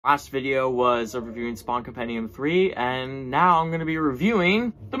Last video was reviewing Spawn Compendium 3, and now I'm going to be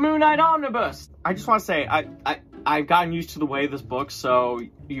reviewing the Moon Knight Omnibus. I just want to say, I've gotten used to the way of this book, so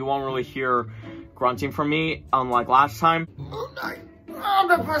you won't really hear grunting from me, unlike last time. Moon Knight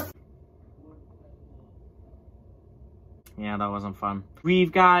Omnibus! Yeah, that wasn't fun.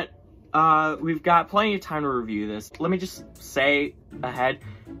 We've got plenty of time to review this. Let me just say ahead,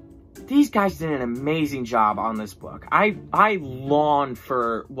 these guys did an amazing job on this book. I longed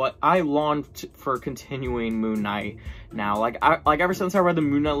for continuing Moon Knight now. Like ever since I read the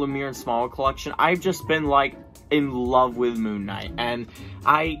Moon Knight Lemire and Smallwood collection, I've just been like in love with Moon Knight, and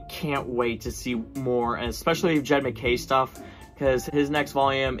I can't wait to see more, and especially Jed MacKay stuff, because his next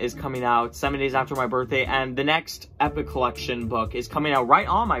volume is coming out 7 days after my birthday, and the next Epic Collection book is coming out right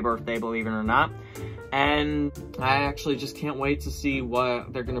on my birthday, believe it or not. And I actually just can't wait to see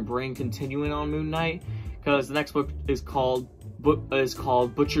what they're gonna bring continuing on Moon Knight, because the next book is called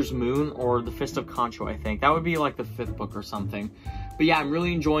Butcher's Moon, or The Fist of Concho, I think. That would be like the 5th book or something. But yeah, I'm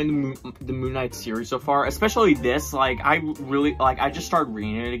really enjoying the Moon Knight series so far, especially this. Like, I just started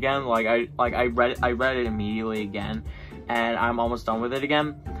reading it again. I read it immediately again, and I'm almost done with it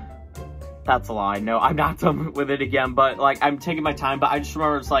again. That's a lie. No, I'm not done with it again, but like, I'm taking my time. But I just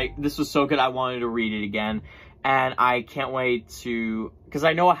remember it's like, this was so good, I wanted to read it again, and I can't wait to, because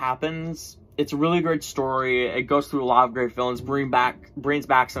I know what happens. It's a really great story. It goes through a lot of great villains, brings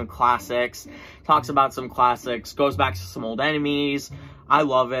back some classics, talks about some classics, goes back to some old enemies. I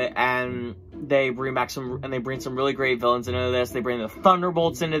love it, and they bring some really great villains into this. They bring the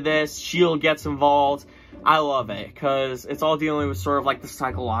Thunderbolts into this. S.H.I.E.L.D. gets involved. I love it, because it's all dealing with sort of like the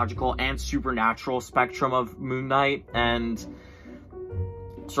psychological and supernatural spectrum of Moon Knight, and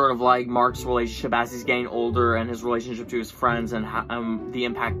sort of like Mark's relationship as he's getting older, and his relationship to his friends, and the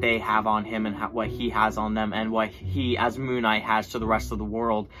impact they have on him, and what he has on them, and what he as Moon Knight has to the rest of the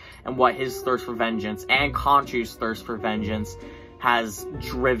world, and what his thirst for vengeance and Khonshu's thirst for vengeance has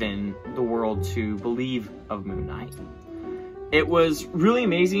driven the world to believe of Moon Knight. It was really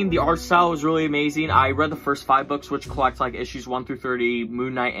amazing. The art style was really amazing. I read the first 5 books, which collect like issues 1 through 30,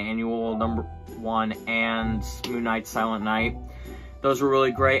 Moon Knight Annual #1, and Moon Knight Silent Night. Those were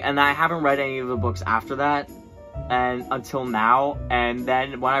really great, and I haven't read any of the books after that, and until now. And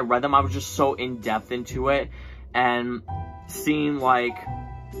then when I read them, I was just so in depth into it, and seeing like,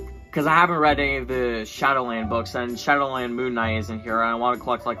 because I haven't read any of the Shadowland books, and Shadowland Moon Knight isn't here, and I want to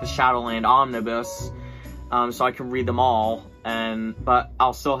collect like the Shadowland Omnibus, so I can read them all. But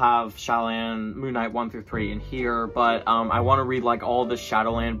I'll still have Shadowland Moon Knight 1 through 3 in here, but I want to read like all the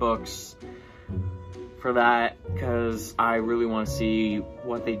Shadowland books for that, because I really want to see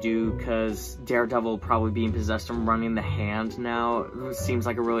what they do, because Daredevil probably being possessed and running the hand now, it seems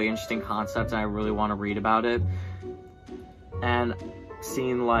like a really interesting concept, and I really want to read about it. And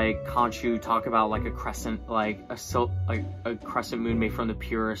seeing like Khonshu talk about like a crescent, like a crescent moon made from the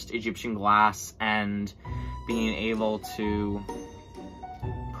purest Egyptian glass, and being able to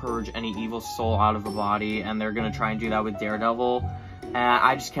purge any evil soul out of the body, and they're gonna try and do that with Daredevil. And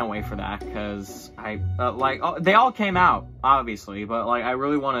I just can't wait for that, because they all came out, obviously, but like, I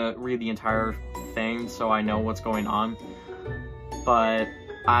really want to read the entire thing so I know what's going on. But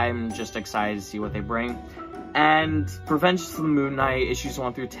I'm just excited to see what they bring. And for Vengeance of the Moon Knight, issues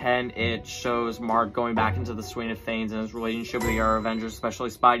 1 through 10, it shows Mark going back into the swing of things and his relationship with the other Avengers, especially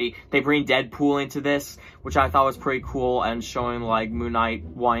Spidey. They bring Deadpool into this, which I thought was pretty cool, and showing like Moon Knight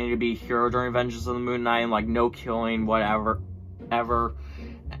wanting to be a hero during Vengeance of the Moon Knight, and like no killing, whatever, ever,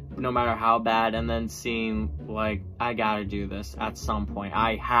 no matter how bad. And then seeing like, I gotta do this at some point.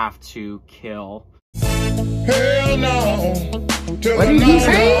 I have to kill. Hell no. What did he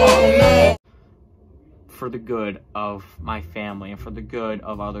say? For the good of my family, and for the good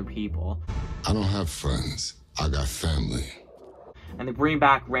of other people. I don't have friends, I got family. And they bring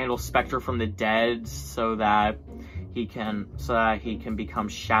back Randall Spector from the dead so that he can become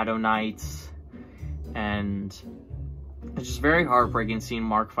Shadow Knight. And it's just very heartbreaking seeing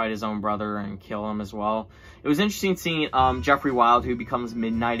Mark fight his own brother and kill him as well. It was interesting seeing Jeffrey Wild, who becomes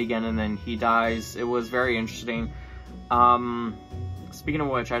Midnight again, and then he dies. It was very interesting. Speaking of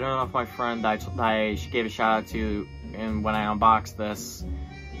which, I don't know if my friend that I gave a shout out to when I unboxed this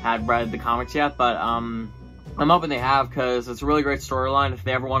had read the comics yet, but I'm hoping they have, because it's a really great storyline. If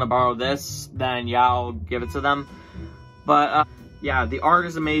they ever want to borrow this, then yeah, I'll give it to them. But yeah, the art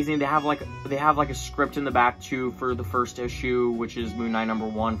is amazing. They have like a script in the back too for the first issue, which is Moon Knight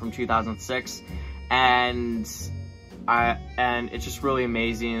 #1 from 2006, and it's just really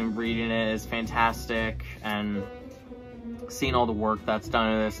amazing. Reading it is fantastic, and seeing all the work that's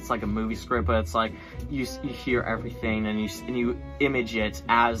done in this. It's like a movie script, but it's like you hear everything and you image it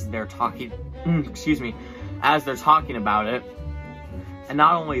as they're talking. Excuse me, as they're talking about it. And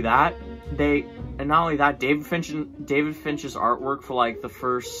not only that, David Finch's artwork for like the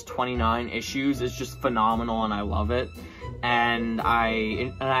first 29 issues is just phenomenal, and I love it. And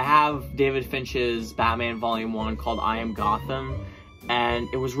I have David Finch's Batman Volume 1 called I Am Gotham, and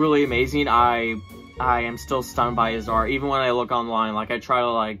it was really amazing. I am still stunned by his art. Even when I look online, like I try to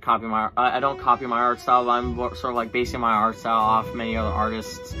like copy I don't copy my art style, but I'm sort of like basing my art style off many other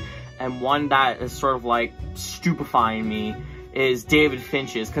artists. And one that is sort of like stupefying me is David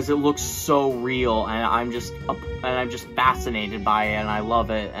Finch's, because it looks so real, and I'm just fascinated by it, and I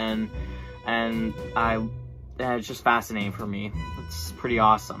love it, and it's just fascinating for me. It's pretty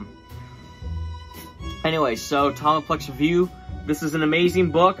awesome. Anyway, so Tomoplex Review. This is an amazing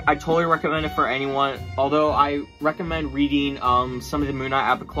book. I totally recommend it for anyone. Although I recommend reading some of the Moon Knight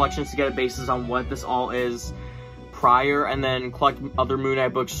epic collections to get a basis on what this all is prior, and then collect other Moon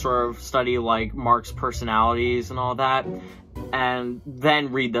Knight books to sort of study like Mark's personalities and all that, and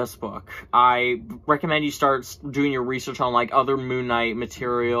then read this book. I recommend you start doing your research on like other Moon Knight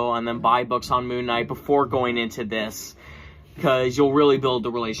material, and then buy books on Moon Knight before going into this, because you'll really build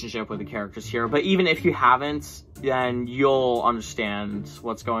the relationship with the characters here. But even if you haven't, then you'll understand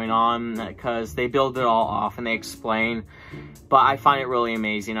what's going on, because they build it all off and they explain. But I find it really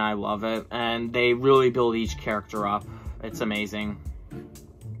amazing. I love it, and they really build each character up. It's amazing.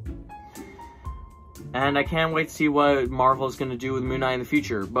 And I can't wait to see what Marvel is going to do with Moon Knight in the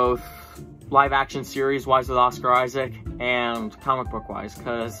future, both live-action series-wise with Oscar Isaac and comic book-wise,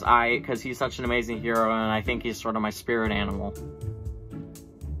 because he's such an amazing hero, and I think he's sort of my spirit animal.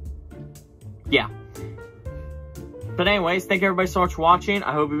 Yeah. But anyways, thank you everybody so much for watching.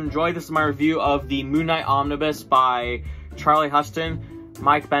 I hope you enjoyed. This is my review of the Moon Knight Omnibus by Charlie Huston,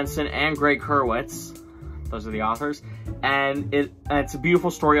 Mike Benson, and Greg Hurwitz. Those are the authors. And it's a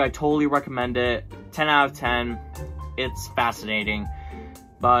beautiful story. I totally recommend it. 10 out of 10. It's fascinating.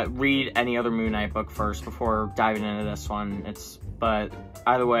 But read any other Moon Knight book first before diving into this one. But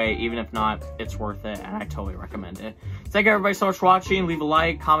either way, even if not, it's worth it, and I totally recommend it. Thank you everybody so much for watching. Leave a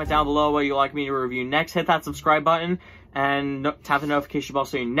like, comment down below what you'd like me to review next. Hit that subscribe button, and tap the notification bell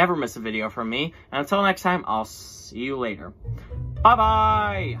so you never miss a video from me. And until next time, I'll see you later.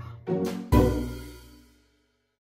 Bye-bye!